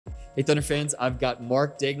Hey, Thunder fans, I've got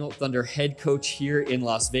Mark Daigneault, Thunder head coach here in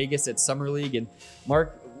Las Vegas at Summer League. And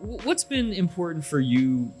Mark, what's been important for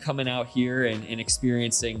you coming out here and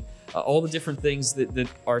experiencing all the different things that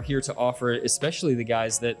are here to offer, especially the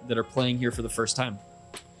guys that are playing here for the first time?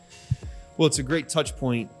 Well, it's a great touch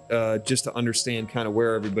point just to understand kind of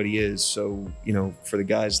where everybody is. So, for the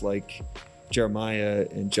guys like Jeremiah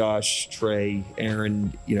and Josh, Trey,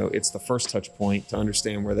 Aaron, it's the first touch point to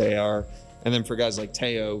understand where they are. And then for guys like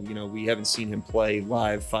Teo, we haven't seen him play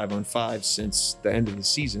live 5-on-5 since the end of the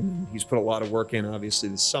season. He's put a lot of work in, obviously,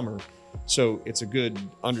 this summer. So it's a good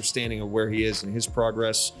understanding of where he is and his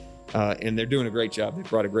progress. And they're doing a great job. They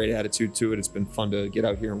brought a great attitude to it. It's been fun to get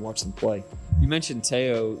out here and watch them play. You mentioned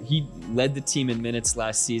Teo. He led the team in minutes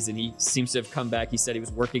last season. He seems to have come back. He said he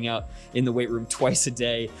was working out in the weight room twice a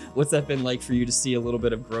day. What's that been like for you to see a little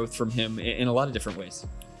bit of growth from him in a lot of different ways?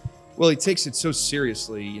 Well, he takes it so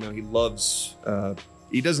seriously. He loves,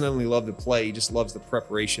 he doesn't only love to play, he just loves the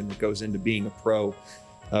preparation that goes into being a pro,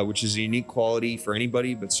 which is a unique quality for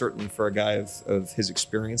anybody, but certainly for a guy of his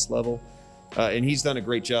experience level. And he's done a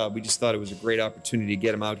great job. We just thought it was a great opportunity to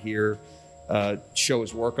get him out here, show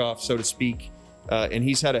his work off, so to speak. And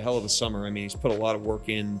he's had a hell of a summer. I mean, he's put a lot of work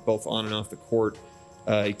in, both on and off the court.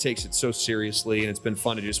 He takes it so seriously, and it's been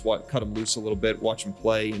fun to just cut him loose a little bit, watch him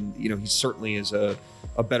play. And, he certainly is a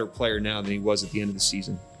better player now than he was at the end of the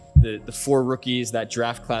season. The four rookies, that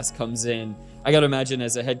draft class comes in. I got to imagine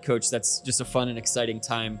as a head coach, that's just a fun and exciting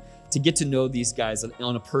time to get to know these guys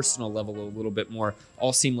on a personal level a little bit more.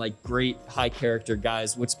 All seem like great, high character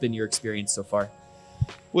guys. What's been your experience so far?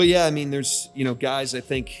 Well, yeah, I mean, there's, guys I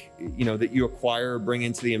think, that you acquire, bring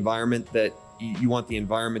into the environment that you want the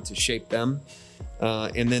environment to shape them.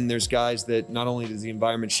 And then there's guys that not only does the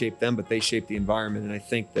environment shape them, but they shape the environment. And I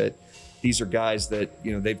think that these are guys that,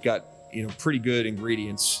 they've got, pretty good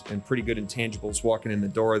ingredients and pretty good intangibles walking in the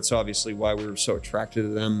door. It's obviously why we were so attracted to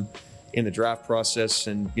them in the draft process.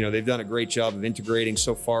 And, they've done a great job of integrating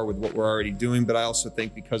so far with what we're already doing. But I also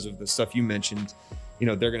think because of the stuff you mentioned,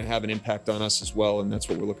 they're going to have an impact on us as well. And that's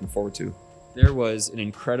what we're looking forward to. There was an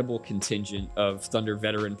incredible contingent of Thunder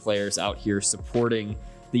veteran players out here supporting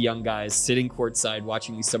the young guys, sitting courtside,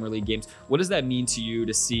 watching these Summer League games. What does that mean to you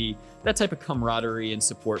to see that type of camaraderie and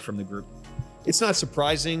support from the group? It's not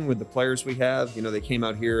surprising with the players we have. They came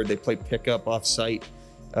out here, they played pickup off site,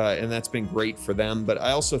 and that's been great for them. But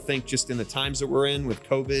I also think just in the times that we're in with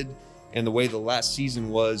COVID and the way the last season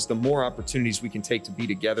was, the more opportunities we can take to be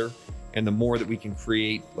together and the more that we can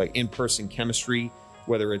create like in-person chemistry,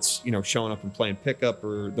 whether it's, showing up and playing pickup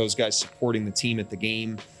or those guys supporting the team at the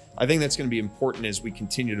game. I think that's going to be important as we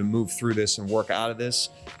continue to move through this and work out of this,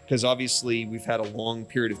 because obviously we've had a long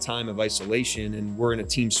period of time of isolation and we're in a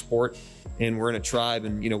team sport and we're in a tribe,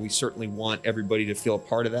 and we certainly want everybody to feel a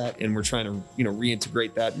part of that, and we're trying to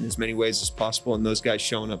reintegrate that in as many ways as possible, and those guys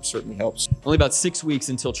showing up certainly helps. Only about 6 weeks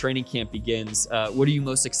until training camp begins. What are you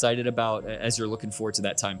most excited about as you're looking forward to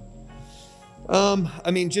that time?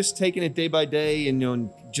 I mean, just taking it day by day and,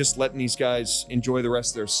 just letting these guys enjoy the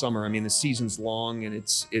rest of their summer. I mean, the season's long and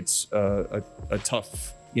it's a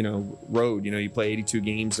tough, road. You play 82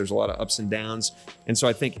 games. There's a lot of ups and downs. And so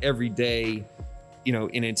I think every day,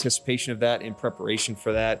 in anticipation of that, in preparation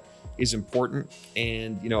for that is important.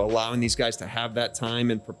 And, allowing these guys to have that time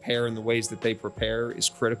and prepare in the ways that they prepare is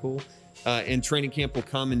critical. And training camp will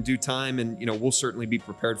come in due time, and we'll certainly be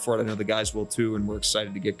prepared for it. I know the guys will too, and we're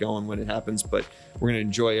excited to get going when it happens. But we're going to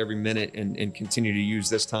enjoy every minute and continue to use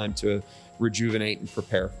this time to rejuvenate and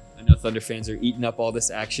prepare. I know Thunder fans are eating up all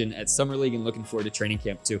this action at Summer League and looking forward to training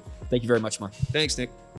camp too. Thank you very much, Mark. Thanks, Nick.